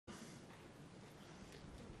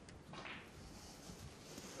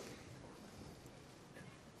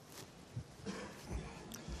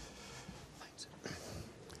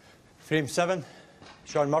Frame 7,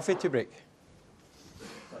 Shaun Murphy to break.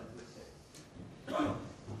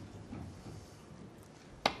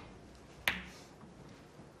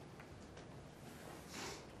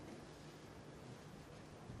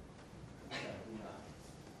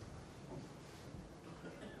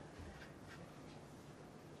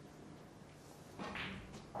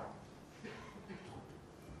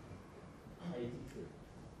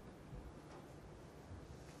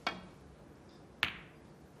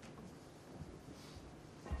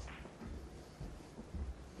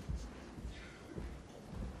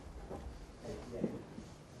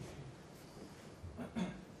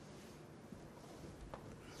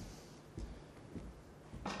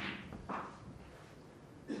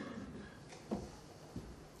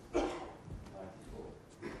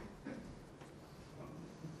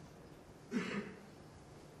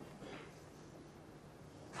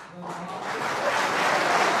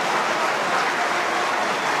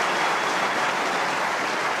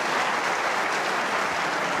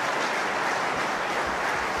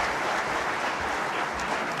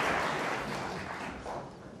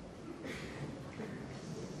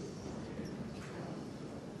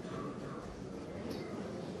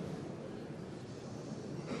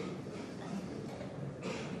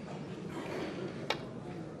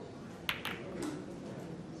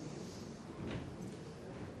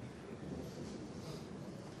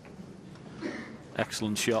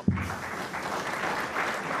 Excellent shot.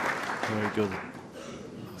 Very good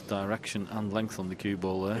direction and length on the cue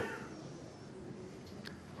ball there.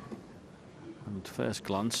 And first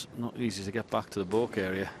glance, not easy to get back to the baulk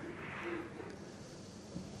area.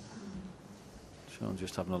 Shaun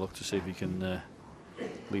just having a look to see if he can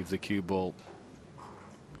leave the cue ball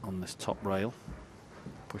on this top rail.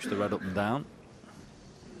 Push the red up and down.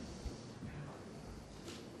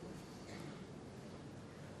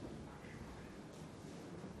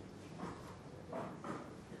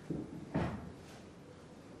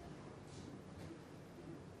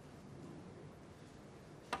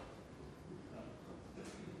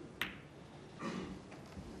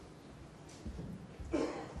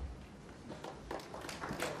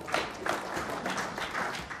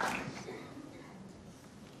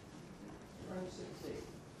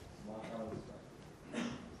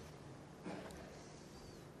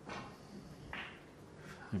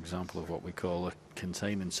 Example of what we call a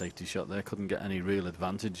containing safety shot there. Couldn't get any real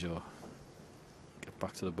advantage or get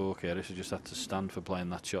back to the baulk area, so just had to stand for playing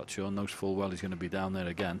that shot. Shaun knows full well he's going to be down there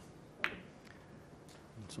again. And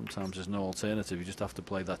sometimes there's no alternative, you just have to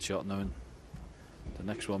play that shot knowing the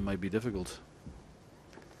next one may be difficult.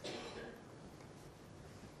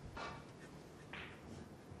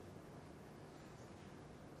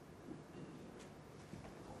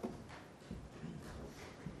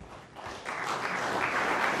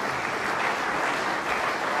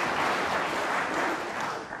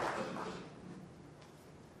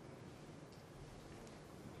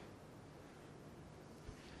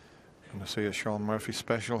 Going to see a Shaun Murphy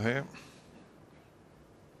special here.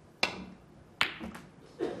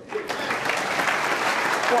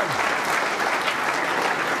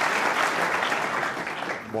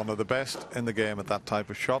 One of the best in the game at that type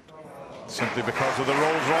of shot, simply because of the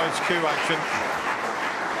Rolls-Royce cue action.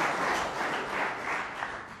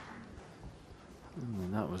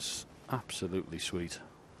 And that was absolutely sweet.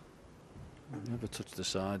 Never touched the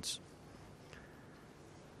sides.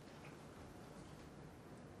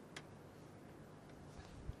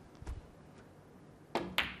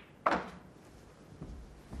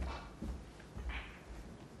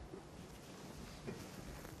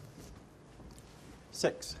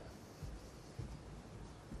 Six.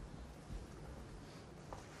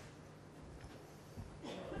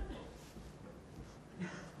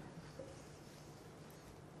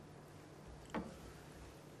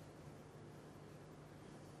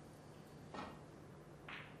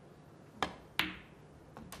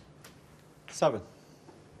 Seven.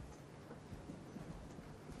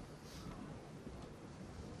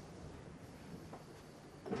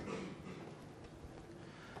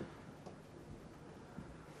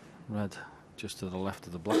 Red just to the left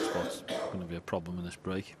of the black spot's going to be a problem in this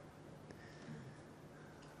break.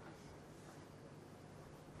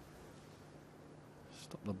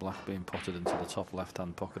 Stop the black being potted into the top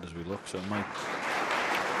left-hand pocket as we look, so it might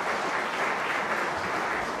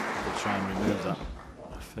we'll try and remove that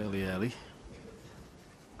fairly early.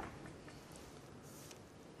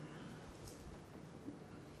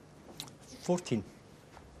 14.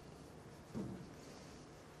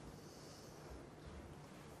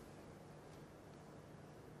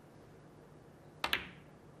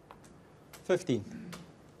 15.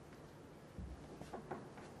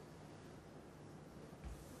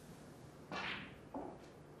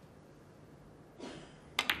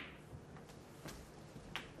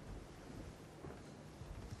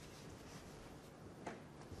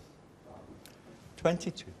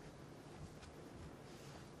 22.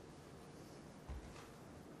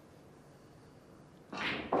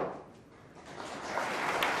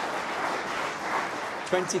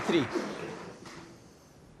 23.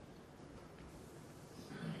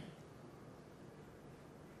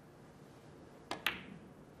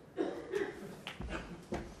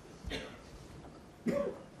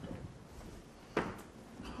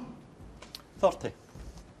 30.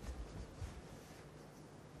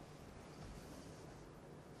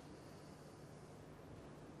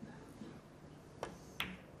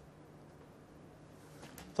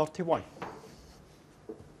 31.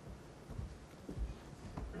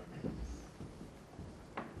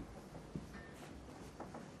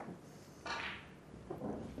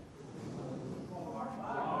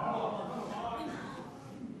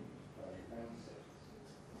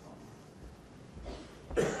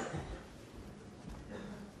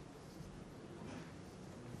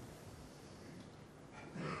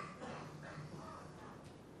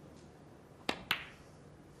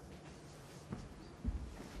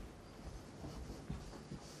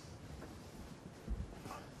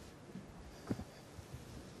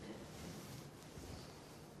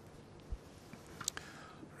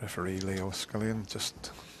 Referee Leo Scullion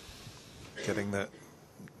just getting the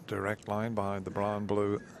direct line behind the brown,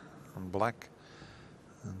 blue and black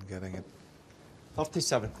and getting it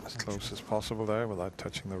 37. as close as possible there without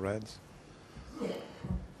touching the reds.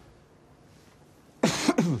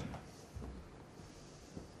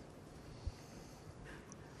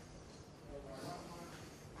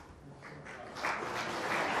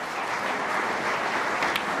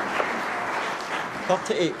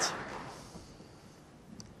 $38.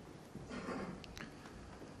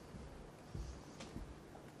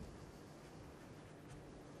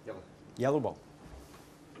 Yellow ball.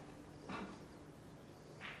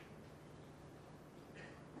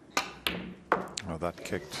 Oh, that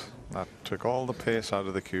took all the pace out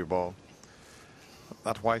of the cue ball.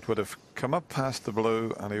 That white would have come up past the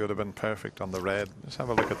blue and he would have been perfect on the red. Let's have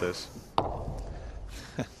a look at this.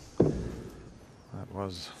 That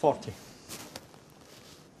was 40.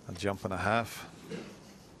 a jump and a half.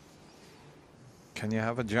 Can you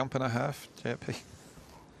have a jump and a half, JP?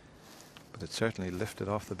 But it certainly lifted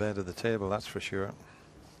off the bed of the table, that's for sure.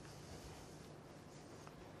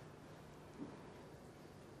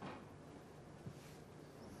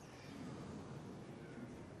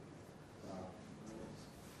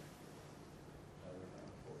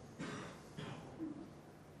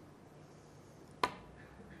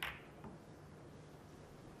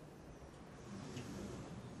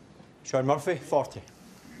 Shaun Murphy, 40.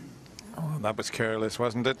 Oh, that was careless,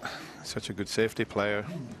 wasn't it? Such a good safety player.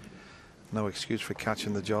 No excuse for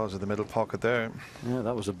catching the jaws of the middle pocket there. Yeah,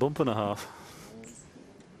 that was a bump and a half.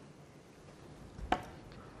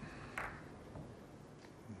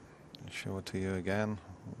 Show it to you again.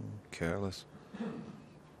 Careless.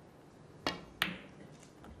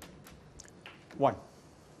 1.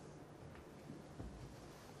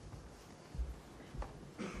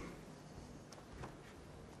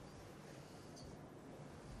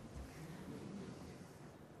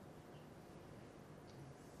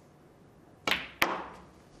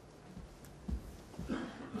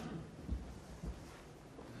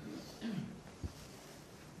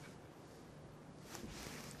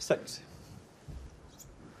 Six.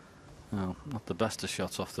 Well, not the best of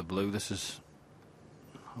shots off the blue. This is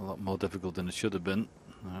a lot more difficult than it should have been.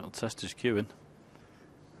 It'll test his cueing.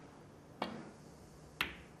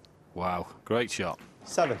 Wow, great shot.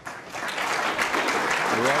 7. Right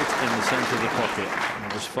in the centre of the pocket.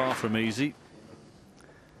 It was far from easy.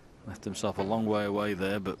 Left himself a long way away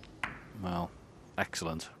there, but, well,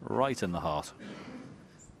 excellent. Right in the heart.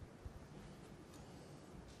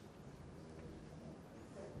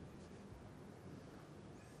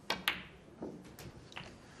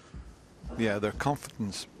 Yeah, they're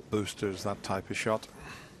confidence boosters, that type of shot.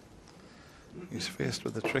 He's faced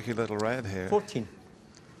with a tricky little red here. 14.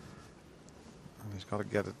 And he's got to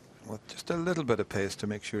get it with just a little bit of pace to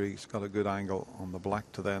make sure he's got a good angle on the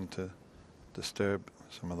black to then to disturb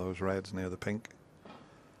some of those reds near the pink.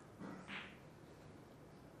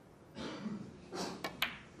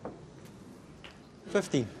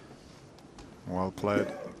 $15. Well played.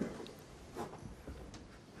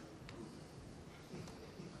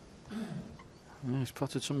 Yeah, he's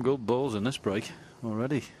potted some good balls in this break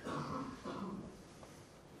already.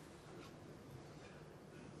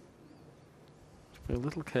 Just be a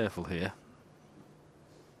little careful here.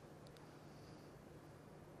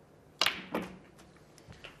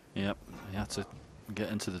 Yep, he had to get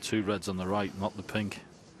into the two reds on the right, not the pink.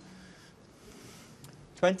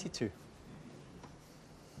 22.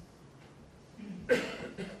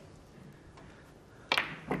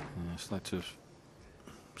 Looks like to have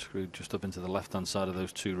screwed just up into the left-hand side of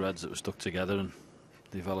those two reds that were stuck together and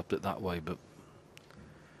developed it that way, but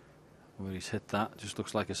where he's hit that just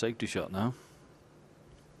looks like a safety shot now.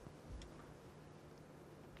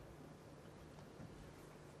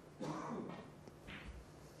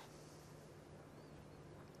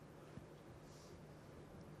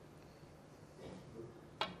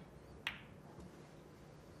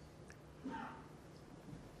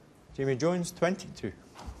 Jamie Jones, 22.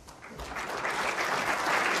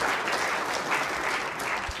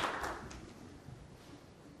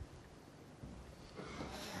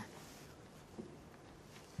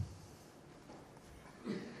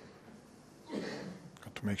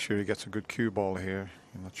 Got to make sure he gets a good cue ball here.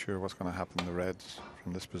 You're not sure what's going to happen to the reds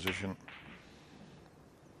from this position.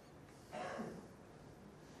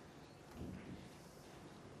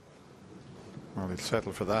 Well, he'll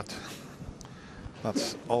settle for that.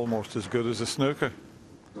 That's almost as good as a snooker.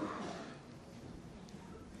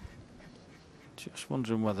 Just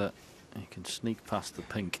wondering whether he can sneak past the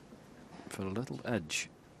pink for a little edge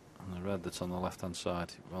on the red that's on the left-hand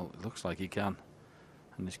side. Well, it looks like he can.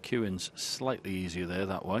 And his cueing's slightly easier there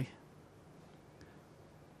that way.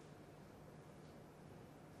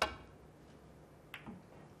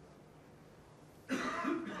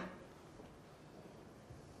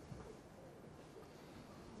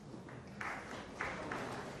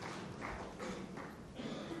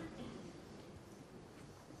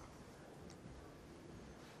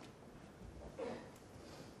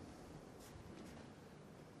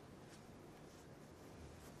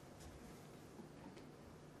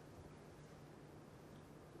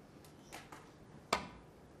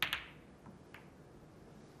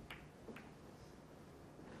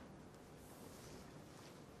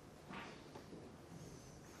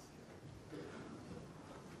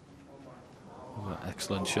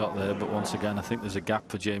 Excellent shot there, but once again I think there's a gap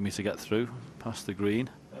for Jamie to get through past the green.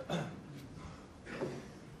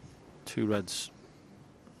 Two reds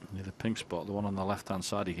near the pink spot, the one on the left hand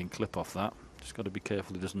side he can clip off that. Just got to be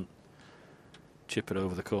careful he doesn't chip it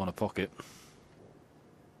over the corner pocket.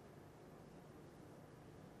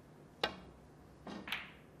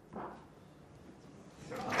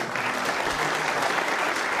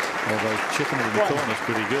 Although chipping it in the corner is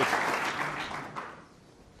pretty good.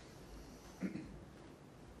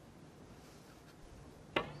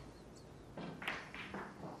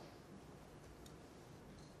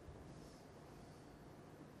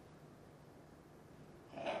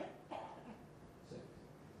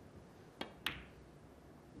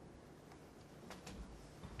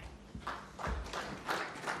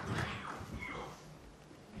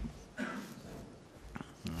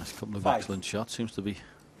 Couple of excellent shots. Seems to be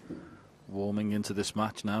warming into this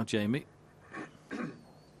match now, Jamie.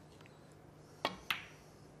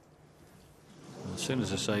 As soon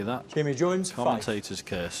as I say that, Jamie Jones, commentator's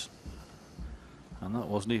curse. And that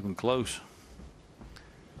wasn't even close.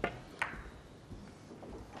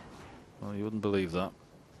 Well, you wouldn't believe that.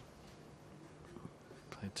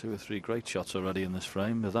 Played 2 or 3 great shots already in this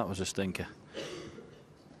frame, but that was a stinker.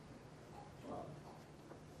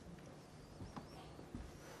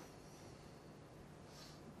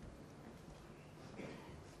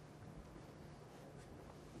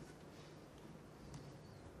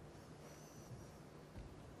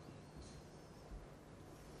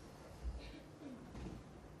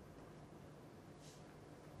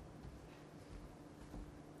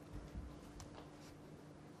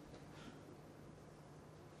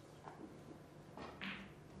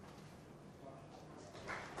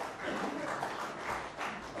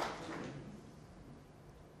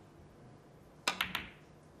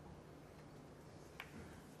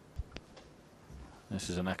 This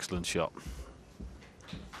is an excellent shot.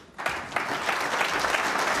 Hasn't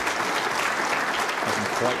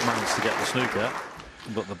quite managed to get the snooker,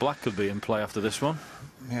 but the black could be in play after this one.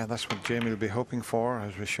 Yeah, that's what Jamie will be hoping for,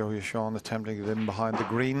 as we show you Shaun attempting it in behind the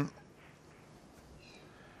green.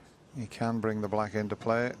 He can bring the black into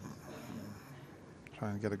play. Try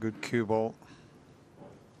and get a good cue ball.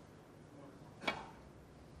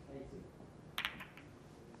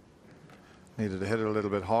 Needed to hit it a little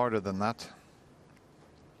bit harder than that.